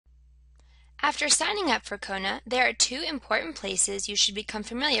After signing up for Kona, there are two important places you should become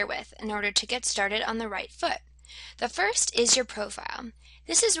familiar with in order to get started on the right foot. The first is your profile.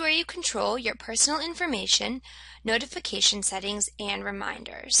 This is where you control your personal information, notification settings, and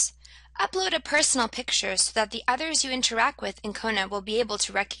reminders. Upload a personal picture so that the others you interact with in Kona will be able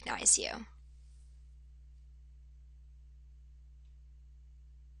to recognize you.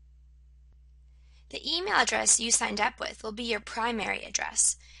 The email address you signed up with will be your primary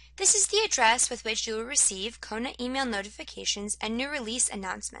address. This is the address with which you will receive Kona email notifications and new release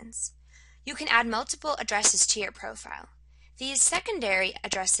announcements. You can add multiple addresses to your profile. These secondary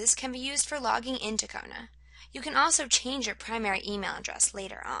addresses can be used for logging into Kona. You can also change your primary email address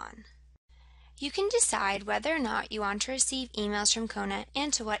later on. You can decide whether or not you want to receive emails from Kona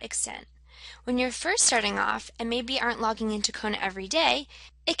and to what extent. When you're first starting off and maybe aren't logging into Kona every day,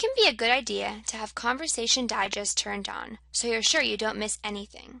 it can be a good idea to have Conversation Digest turned on so you're sure you don't miss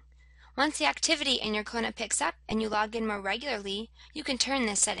anything. Once the activity in your Kona picks up and you log in more regularly, you can turn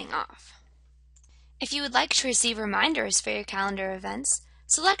this setting off. If you would like to receive reminders for your calendar events,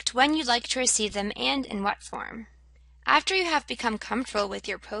 select when you'd like to receive them and in what form. After you have become comfortable with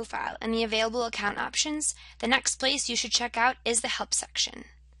your profile and the available account options, the next place you should check out is the Help section.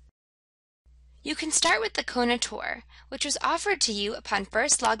 You can start with the Kona Tour, which was offered to you upon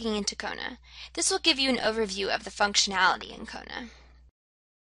first logging into Kona. This will give you an overview of the functionality in Kona.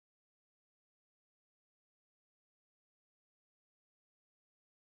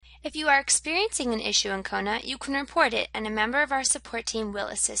 If you are experiencing an issue in Kona, you can report it and a member of our support team will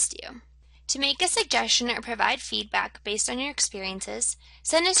assist you. To make a suggestion or provide feedback based on your experiences,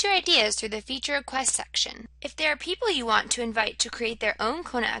 send us your ideas through the Feature Request section. If there are people you want to invite to create their own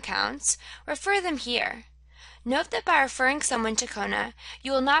Kona accounts, refer them here. Note that by referring someone to Kona,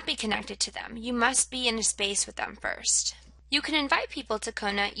 you will not be connected to them. You must be in a space with them first. You can invite people to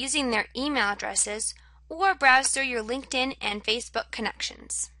Kona using their email addresses or browse through your LinkedIn and Facebook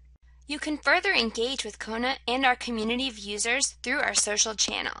connections. You can further engage with Kona and our community of users through our social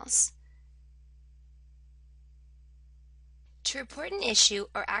channels. To report an issue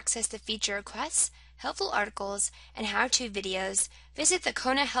or access the feature requests, helpful articles, and how-to videos, visit the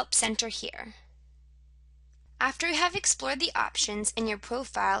Kona Help Center here. After you have explored the options in your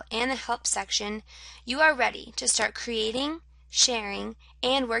profile and the Help section, you are ready to start creating, sharing,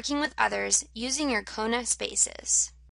 and working with others using your Kona spaces.